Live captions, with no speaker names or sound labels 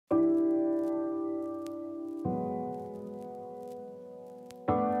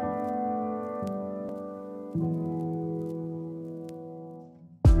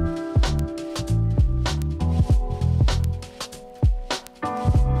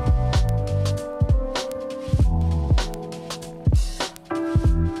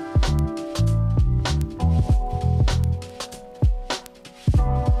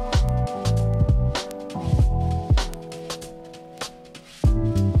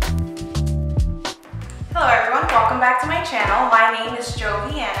back to my channel. My name is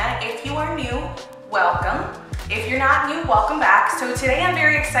Joviana. If you are new, welcome. If you're not new, welcome back. So today I'm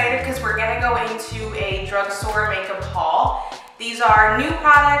very excited because we're gonna go into a drugstore makeup haul. These are new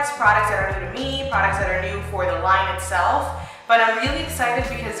products that are new to me, products that are new for the line itself. But I'm really excited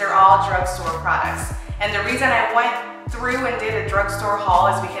because they're all drugstore products. And the reason I went through and did a drugstore haul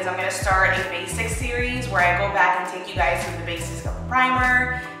is because I'm gonna start a basics series where I go back and take you guys through the basics of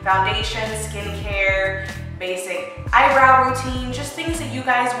primer, foundation, skincare, basic eyebrow routine, just things that you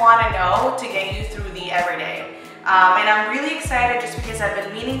guys wanna know to get you through the everyday. And I'm really excited just because I've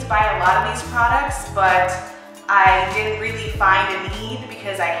been meaning to buy a lot of these products, but I didn't really find a need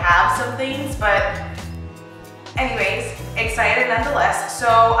because I have some things, but anyways, excited nonetheless. So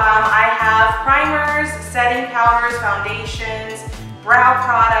I have primers, setting powders, foundations, brow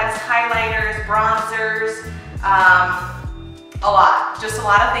products, highlighters, bronzers, just a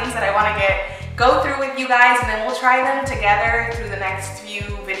lot of things that I want to go through with you guys, and then we'll try them together through the next few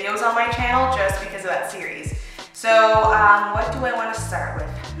videos on my channel just because of that series. So what do I want to start with?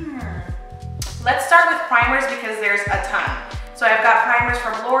 Let's start with primers because there's a ton. So I've got primers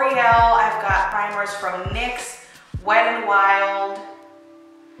from L'Oreal, I've got primers from NYX, Wet n Wild,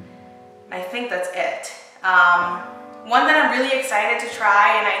 and I think that's it. One that I'm really excited to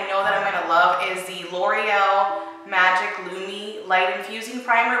try and I know that I'm gonna love is the L'Oreal Magic Lumi Light Infusing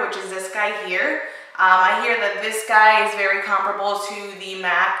Primer, which is this guy here. I hear that this guy is very comparable to the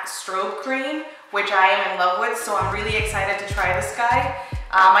MAC Strobe Cream, which I am in love with, so I'm really excited to try this guy.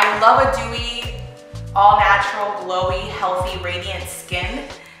 I love a dewy, all-natural, glowy, healthy, radiant skin,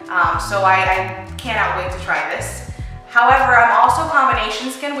 so I cannot wait to try this. However, I'm also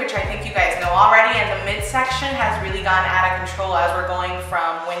combination skin, which I think you guys know already, and the midsection has really gotten out of control as we're going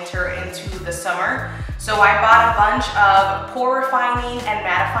from winter into the summer. So I bought a bunch of pore refining and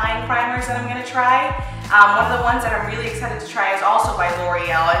mattifying primers that I'm gonna try. One of the ones that I'm really excited to try is also by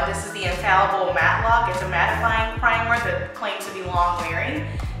L'Oreal, and this is the Infallible Matte Lock. It's a mattifying primer that claims to be long wearing.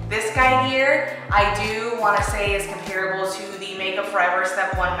 This guy here, I do want to say is comparable to the Makeup Forever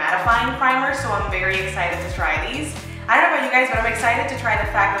Step 1 mattifying primer, so I'm very excited to try these. I don't know about you guys, but I'm excited to try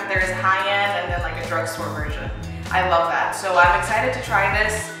the fact that there's high-end and then like a drugstore version. I love that. So I'm excited to try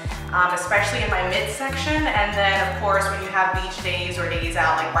this, especially in my midsection. And then of course, when you have beach days or days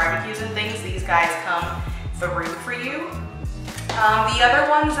out like barbecues and things, these guys come through for you. The other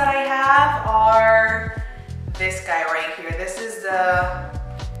ones that I have are this guy right here. This is the,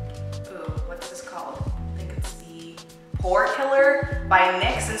 what's this called? I think it's the Pore Killer by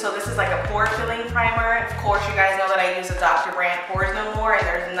NYX, and so this is like a pore filling primer. Of course, you guys know that I use a Dr. Brandt Pores No More, and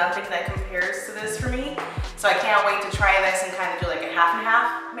there's nothing that compares to this for me. So I can't wait to try this and kind of do like a half and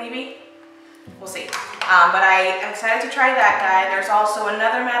half, maybe. We'll see. But I am excited to try that guy. There's also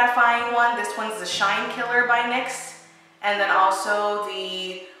another mattifying one. This one's the Shine Killer by NYX, and then also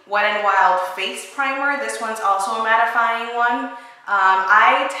the Wet n Wild Face Primer. This one's also a mattifying one.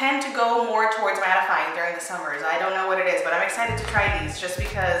 I tend to go more towards mattifying during the summers. I don't know what it is, but I'm excited to try these just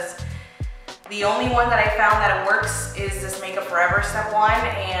because the only one that I found that it works is this Makeup Forever Step 1,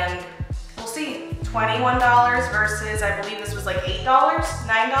 and we'll see. $21 versus I believe this was like $8,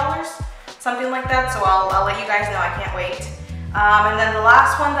 $9, something like that. So I'll let you guys know. I can't wait. And then the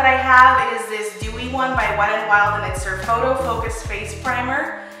last one that I have is this dewy one by Wet n Wild, and it's their Photo Focus Face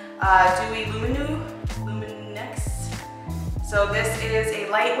Primer, Dewy Luminex. So this is a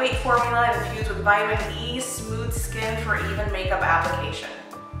lightweight formula infused with vitamin E, smooth skin for even makeup application.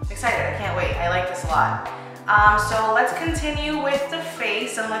 Excited, I can't wait. I like this a lot. So let's continue with the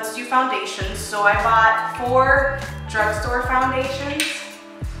face and let's do foundations. So I bought 4 drugstore foundations.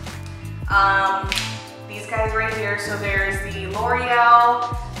 These guys right here. So there's the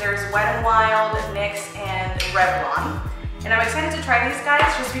L'Oreal, there's Wet n Wild, NYX, and Revlon. And I'm excited to try these guys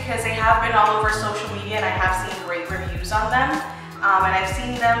just because they have been all over social media and I have seen great reviews on them. And I've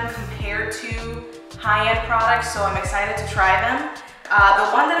seen them compared to high-end products, so I'm excited to try them. The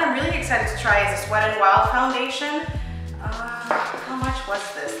one that I'm really excited to try is this Wet n Wild foundation. How much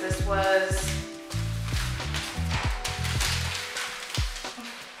was this? This was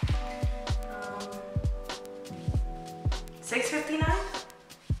 $6.59?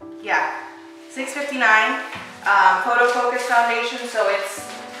 Yeah, $6.59. Photo Focus foundation, so it's,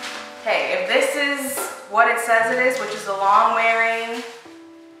 hey, if this is what it says it is, which is a long wearing,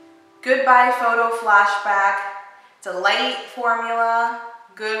 goodbye photo flashback, it's a light formula,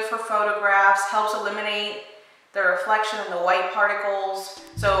 good for photographs, helps eliminate the reflection and the white particles.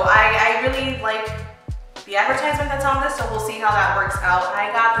 So I really like the advertisement that's on this, so we'll see how that works out.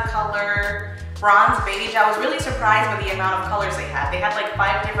 I got the color Bronze Beige. I was really surprised by the amount of colors they had. They had like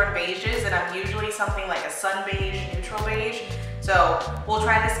 5 different different beiges, and I'm usually something like a sun beige, neutral beige. So we'll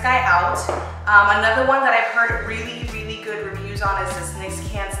try this guy out. Another one that I've heard really, really good reviews on is this NYX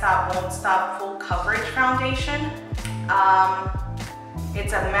Can't Stop, Won't Stop Full Coverage Foundation.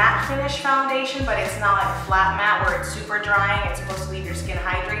 It's a matte finish foundation, but it's not like a flat matte where it's super drying. It's supposed to leave your skin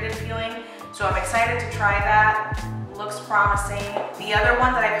hydrated feeling. So I'm excited to try that. Looks promising. The other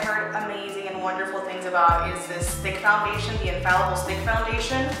one that I've heard amazing and wonderful things about is this stick foundation, the Infallible Stick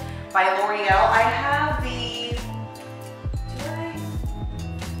Foundation by L'Oreal. I have the,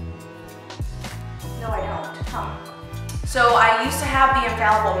 no I don't, So I used to have the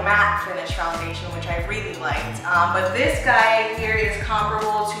Infallible Matte Finish Foundation, which I really liked. But this guy here is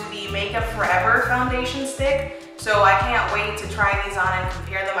comparable to the Makeup Forever Foundation Stick. So I can't wait to try these on and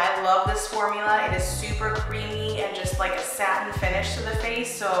compare them. I love this formula. It is super creamy and just like a satin finish to the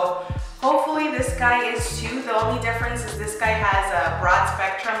face. So hopefully this guy is too. The only difference is this guy has a broad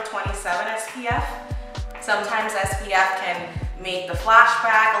spectrum 27 SPF. Sometimes SPF can make the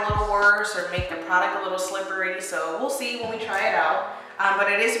flashback a little worse or make the product a little slippery. So we'll see when we try it out. But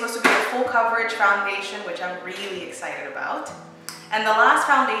it is supposed to be a full coverage foundation, which I'm really excited about. And the last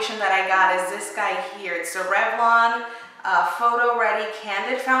foundation that I got is this guy here. It's the Revlon Photo Ready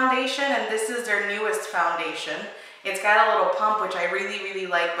Candid Foundation, and this is their newest foundation. It's got a little pump, which I really, really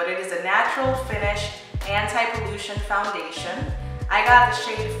like, but it is a natural finish anti-pollution foundation. I got the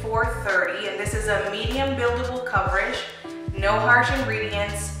shade 430, and this is a medium buildable coverage, no harsh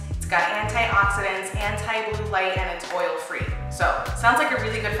ingredients. It's got antioxidants, anti-blue light, and it's oil-free. So, sounds like a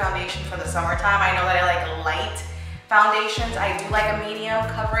really good foundation for the summertime. I know that I like light foundations. I do like a medium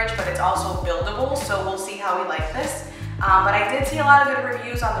coverage, but it's also buildable, so we'll see how we like this. But I did see a lot of good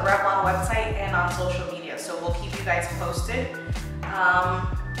reviews on the Revlon website and on social media, so we'll keep you guys posted.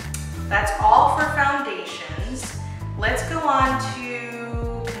 That's all for foundations. Let's go on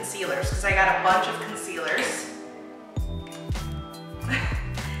to concealers, because I got a bunch of concealers.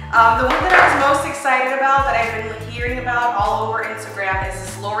 The one that I was most excited about, that I've been hearing about all over Instagram, is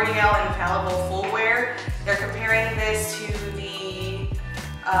this L'Oreal Infallible Full Wear. They're comparing this to the,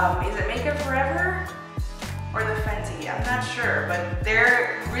 is it Makeup Forever? Or the Fenty? I'm not sure, but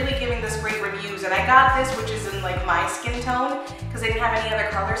they're really giving this great reviews. And I got this, which is in like my skin tone, because they didn't have any other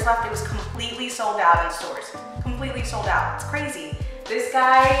colors left. It was completely sold out in stores. Completely sold out. It's crazy. This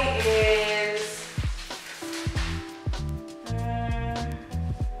guy is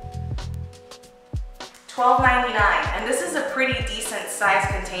 $12.99, and this is a pretty decent size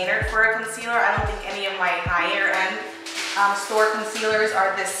container for a concealer. I don't think any of my higher end store concealers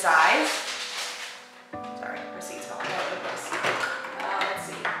are this size. Sorry, receipt's falling all over this. Let's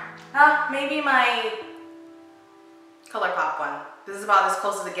see. Maybe my ColourPop one. This is about as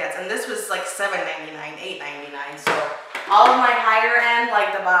close as it gets, and this was like $7.99, $8.99. So all of my higher end,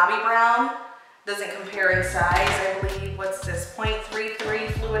 like the Bobbi Brown, doesn't compare in size. I believe, what's this,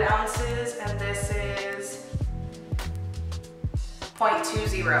 0.33 fluid ounces, and this is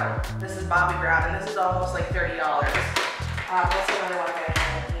 0.20. This is Bobbi Brown, and this is almost like $30. Let's see another one that I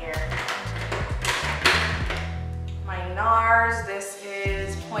have here. My NARS, this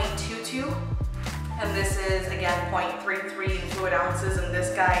is 0.22, and this is again 0.33 in fluid ounces, and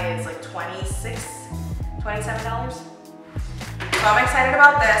this guy is like $27. So I'm excited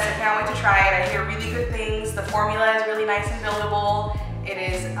about this. I can't wait to try it. I hear really good things. The formula is really nice and buildable. It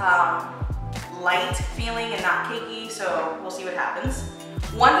is light feeling and not cakey, so we'll see what happens.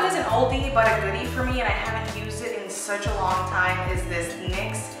 One that is an oldie but a goodie for me, and I haven't used it in such a long time, is this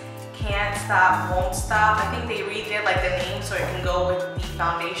NYX Can't Stop, Won't Stop. I think they redid like the name so it can go with the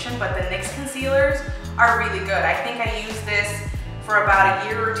foundation, but the NYX concealers are really good. I think I used this for about a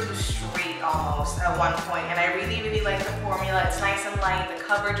year or two straight almost at one point, and I really, really like the formula. It's nice and light, the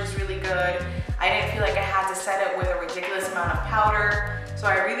coverage is really good. I didn't feel like I had to set it with a ridiculous amount of powder, so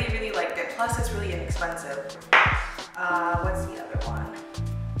I really, really liked it. Plus, it's really inexpensive. What's the other one?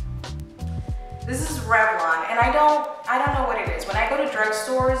 This is Revlon, and I don't know what it is. When I go to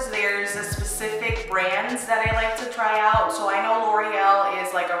drugstores, there's a specific brands that I like to try out. So I know L'Oreal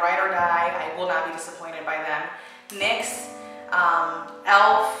is like a ride or die. I will not be disappointed by them. NYX,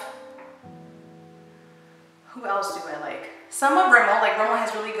 e.l.f. Who else do I like? Some of Rimmel, like Rimmel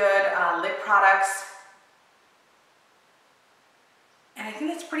has really good lip products. And I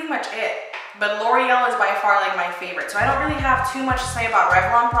think that's pretty much it. But L'Oreal is by far like my favorite. So I don't really have too much to say about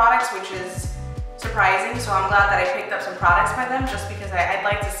Revlon products, which is surprising. So I'm glad that I picked up some products by them just because I'd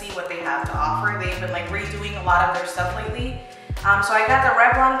like to see what they have to offer. They've been like redoing a lot of their stuff lately. So I got the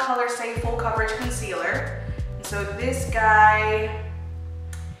Revlon Color Stay Full Coverage Concealer. And so this guy,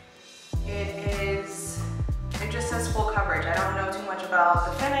 it it just says full coverage. I don't know too much about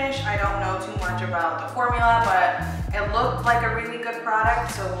the finish. I don't know too much about the formula, but it looked like a really good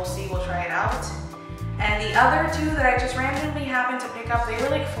product, so we'll see, we'll try it out. And the other two that I just randomly happened to pick up, they were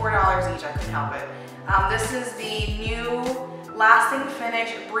like $4 each, I couldn't help it. This is the new Lasting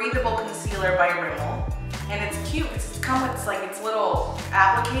Finish Breathable Concealer by Rimmel. And it's cute, it's come with like its little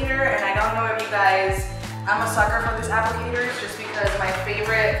applicator, and I don't know if you guys, I'm a sucker for this applicator just because my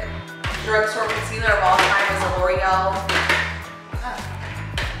favorite drugstore concealer of all time is a L'Oreal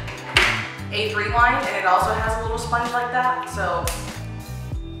A3 line, and it also has a little sponge like that, so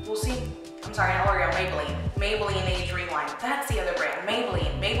we'll see. I'm sorry, not L'Oreal, Maybelline A3 line. That's the other brand,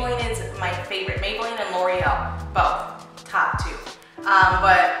 Maybelline. Maybelline is my favorite. Maybelline and L'Oreal, both, top two.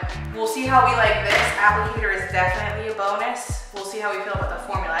 But we'll see how we like this. Applicator is definitely a bonus. We'll see how we feel about the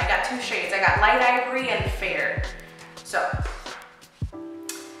formula. I got two shades. I got light ivory and fair. So,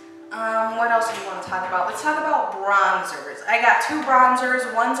 what else do you want to talk about? Let's talk about bronzers. I got two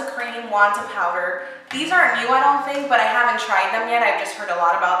bronzers. One's a cream, one's a powder. These aren't new, I don't think, but I haven't tried them yet. I've just heard a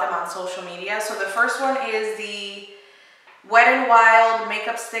lot about them on social media. So the first one is the Wet n Wild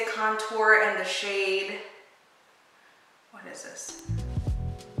Makeup Stick Contour in the shade, what is this?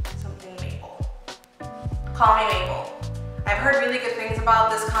 Something Maple. Call Me Maple. I've heard really good things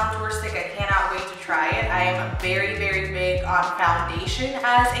about this contour stick. I cannot wait to try it. I am very, very big on foundation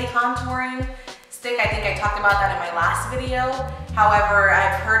as a contouring stick. I think I talked about that in my last video. However,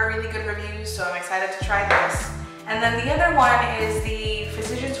 I've heard really good reviews, so I'm excited to try this. And then the other one is the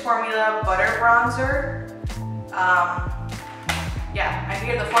Physicians Formula Butter Bronzer. Yeah, I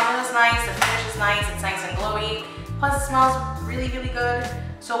figured the formula's nice, the finish is nice, it's nice and glowy. Plus it smells really, really good.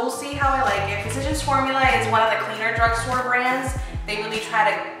 So we'll see how I like it. Physicians Formula is one of the cleaner drugstore brands. They really try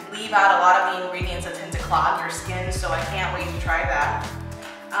to leave out a lot of the ingredients that tend to clog your skin, so I can't wait to try that.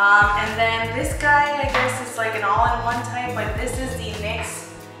 And then this guy, I guess, is like an all-in-one type, but this is the NYX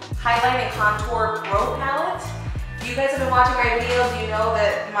Highlight and Contour Pro Palette. If you guys have been watching my videos, you know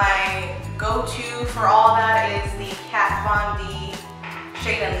that my go-to for all that is the Kat Von D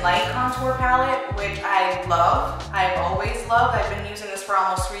Shade and Light Contour Palette, which I love. I've always loved. I've been using this for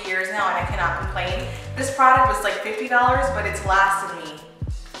almost 3 years now, and I cannot complain. This product was like $50, but it's lasted me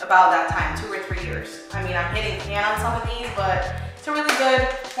about that time, 2 or 3 years. I mean, I'm hitting pan on some of these, but it's a really good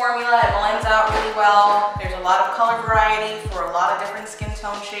formula. It blends out really well. There's a lot of color variety for a lot of different skin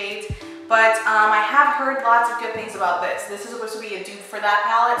tone shades. But I have heard lots of good things about this. This is supposed to be a dupe for that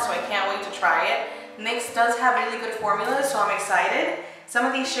palette, so I can't wait to try it. NYX does have really good formulas, so I'm excited. Some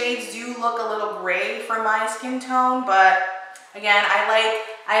of these shades do look a little gray for my skin tone, but again,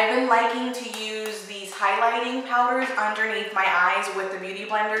 I've been liking to use these highlighting powders underneath my eyes with the Beauty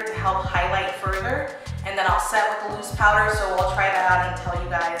Blender to help highlight further. And then I'll set with the loose powder, so we'll try that out and tell you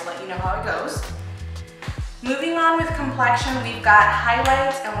guys, let you know how it goes. Moving on with complexion, we've got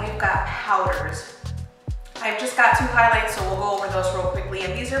highlights and we've got powders. I've just got 2 highlights, so we'll go over those real quickly.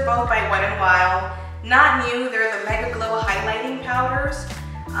 And these are both by Wet n Wild. Not new, they're the Mega Glow Highlighting Powders.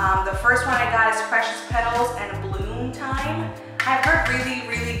 The first one I got is Precious Petals and Bloom Time. I've heard really,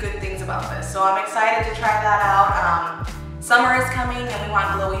 really good things about this, so I'm excited to try that out. Summer is coming and we want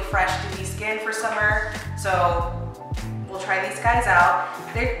glowy, fresh, dewy skin for summer, so we'll try these guys out.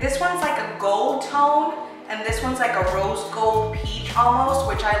 This one's like a gold tone, and this one's like a rose gold peach almost,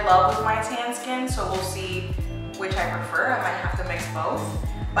 which I love with my tan skin, so we'll see which I prefer. I might have to mix both.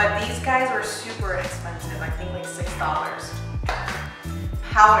 But these guys were super inexpensive, I think like $6.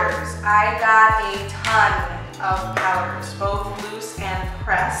 Powders. I got a ton of powders, both loose and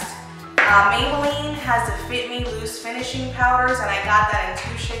pressed. Maybelline has the Fit Me Loose Finishing Powders, and I got that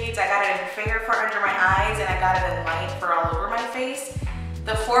in 2 shades. I got it in fair for under my eyes, and I got it in light for all over my face.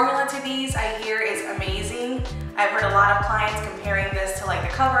 The formula to these, I hear, is amazing. I've heard a lot of clients comparing this to like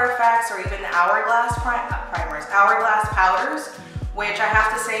the Cover FX or even the Hourglass primers, Hourglass powders, which I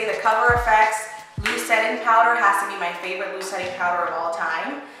have to say the Cover FX loose setting powder has to be my favorite loose setting powder of all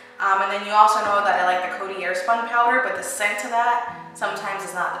time. And then you also know that I like the Coty Airspun powder, but the scent to that sometimes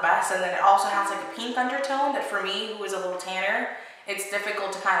is not the best. And then it also has like a pink undertone that for me, who is a little tanner, it's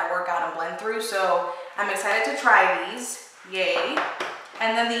difficult to kind of work out and blend through. So I'm excited to try these, yay.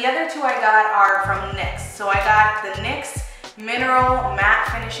 And then the other 2 I got are from NYX. So I got the NYX Mineral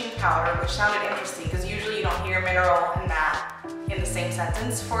Matte Finishing Powder, which sounded interesting because usually you don't hear mineral and matte in the same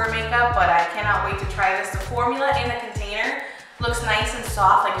sentence for makeup, but I cannot wait to try this. The formula in the container looks nice and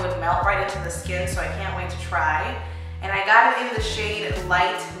soft, like it would melt right into the skin, so I can't wait to try. And I got it in the shade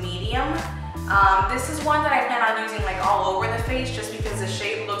Light Medium. This is one that I plan on using like all over the face just because the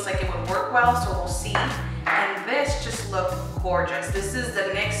shade looks like it would work well, so we'll see. And this just looked gorgeous. This is the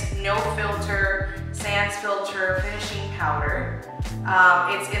NYX No Filter Sans Filter Finishing Powder.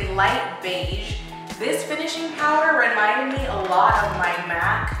 It's in light beige. This finishing powder reminded me a lot of my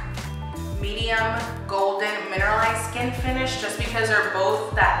MAC Medium Golden Mineralized Skin Finish, just because they're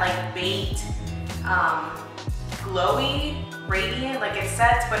both that like baked, glowy, radiant, like it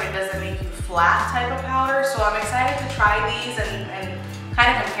sets but it doesn't make you flat type of powder. So I'm excited to try these and kind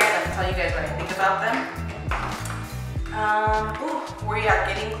of compare them and tell you guys what I think about them. We are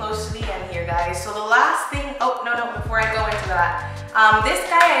getting close to the end here, guys. So the last thing, before I go into that, this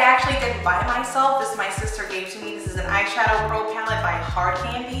guy I actually didn't buy myself. This my sister gave to me. This is an eyeshadow pro palette by Hard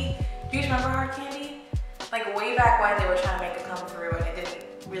Candy. Do you remember Hard Candy? Like way back when they were trying to make it come through and it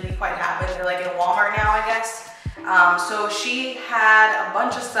didn't really quite happen. They're like in Walmart now, I guess. So she had a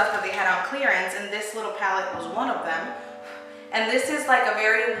bunch of stuff that they had on clearance, and this little palette was one of them. And this is like a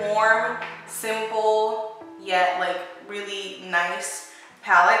very warm, simple, yet like really nice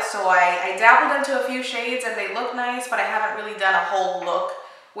palette. So I dabbled into a few shades and they look nice, but I haven't really done a whole look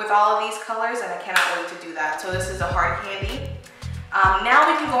with all of these colors, and I cannot wait to do that. So this is a Hard Candy. Now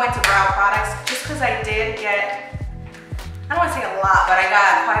we can go into brow products, just because I did get, I don't want to say a lot, but I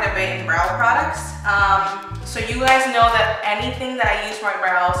got quite a bit in brow products. So you guys know that anything that I use for my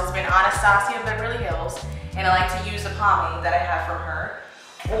brows has been Anastasia Beverly Hills, and I like to use the pomade that I have from her.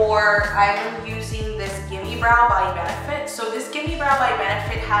 Or I've been using this Gimme Brow by Benefit. So this Gimme Brow by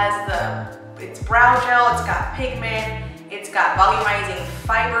Benefit has it's brow gel, it's got pigment, it's got volumizing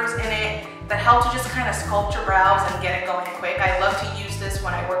fibers in it that help to just kind of sculpt your brows and get it going quick. I love to use this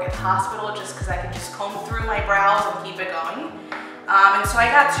when I work at the hospital just because I can just comb through my brows and keep it going. And so I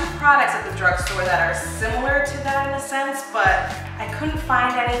got two products at the drugstore that are similar to that in a sense, but I couldn't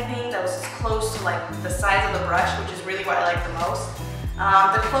find anything that was as close to like the size of the brush, which is really what I like the most.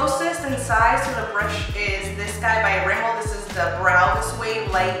 The closest in size to the brush is this guy by Rimmel. This is the Brow This Way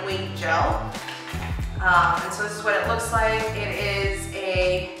Lightweight Gel. And so this is what it looks like. It is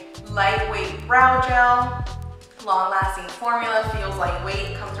a lightweight brow gel, long-lasting formula, feels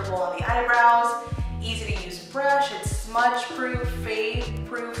lightweight, comfortable on the eyebrows, easy to use brush, it's smudge-proof,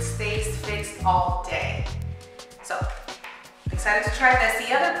 fade-proof, stays fixed all day. So, excited to try this.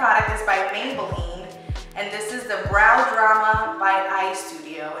 The other product is by Maybelline, and this is the Brow Drama by Eye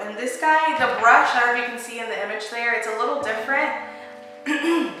Studio. And this guy, the brush, I don't know if you can see in the image there, it's a little different.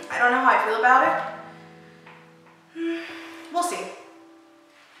 I don't know how I feel about it. We'll see.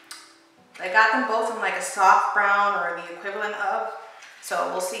 I got them both in like a soft brown or the equivalent of, so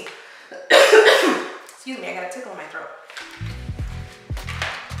we'll see. Excuse me, I got a tickle in my throat.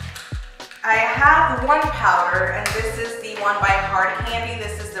 I have one powder, and this is the one by Hard Candy.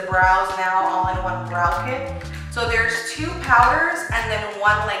 This is the Brows Now All-in-One Brow Kit. So there's two powders and then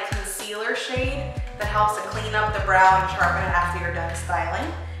one like concealer shade that helps to clean up the brow and sharpen it after you're done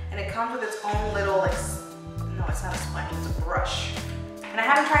styling. And it comes with its own little like, no, it's not a sponge, it's a brush. And I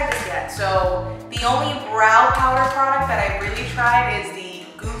haven't tried this yet, so the only brow powder product that I really tried is the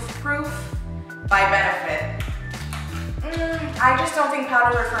Goof Proof by Benefit. I just don't think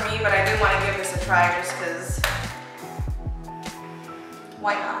powders are for me, but I did want to give this a try just because,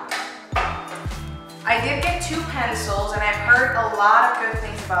 why not? I did get two pencils, and I've heard a lot of good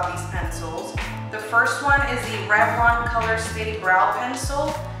things about these pencils. The first one is the Revlon Color Steady Brow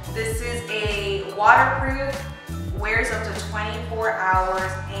Pencil. This is a waterproof, wears up to 24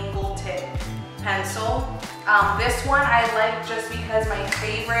 hours angle tip pencil. This one I like just because my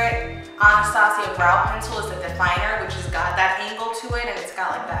favorite Anastasia brow pencil is the definer, which has got that angle to it, and it's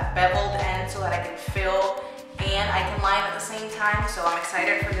got like that beveled end so that I can fill and I can line at the same time. So I'm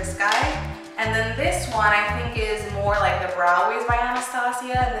excited for this guy. And then this one I think is more like the Brow Waves by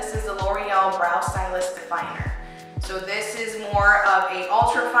Anastasia, and this is the L'Oreal Brow Stylist Definer. So this is more of a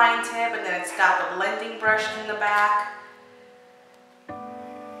ultra fine tip, and then it's got the blending brush in the back.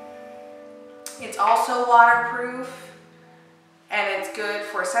 It's also waterproof, and it's good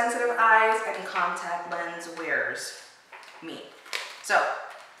for sensitive eyes and contact lens wearers. Me. So,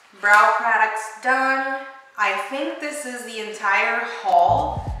 brow products done. I think this is the entire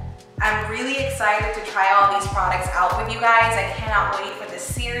haul. I'm really excited to try all these products out with you guys. I cannot wait for this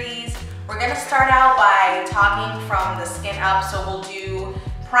series. We're gonna start out by talking from the skin up. So we'll do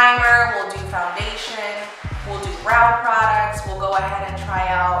primer, we'll do foundation, we'll do brow products, we'll go ahead and try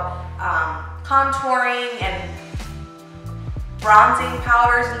out contouring and bronzing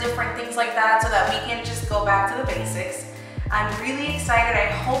powders and different things like that so that we can just go back to the basics. I'm really excited. I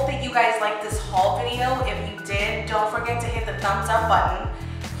hope that you guys liked this haul video. If you did, don't forget to hit the thumbs up button.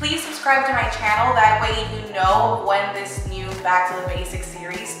 Please subscribe to my channel, that way you know when this new Back to the Basics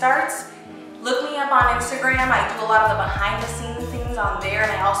series starts. Look me up on Instagram. I do a lot of the behind the scenes things on there,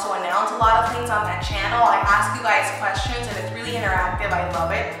 and I also announce a lot of things on that channel. I ask you guys questions and it's really interactive. I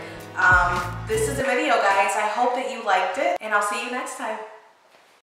love it. This is the video, guys. I hope that you liked it, and I'll see you next time.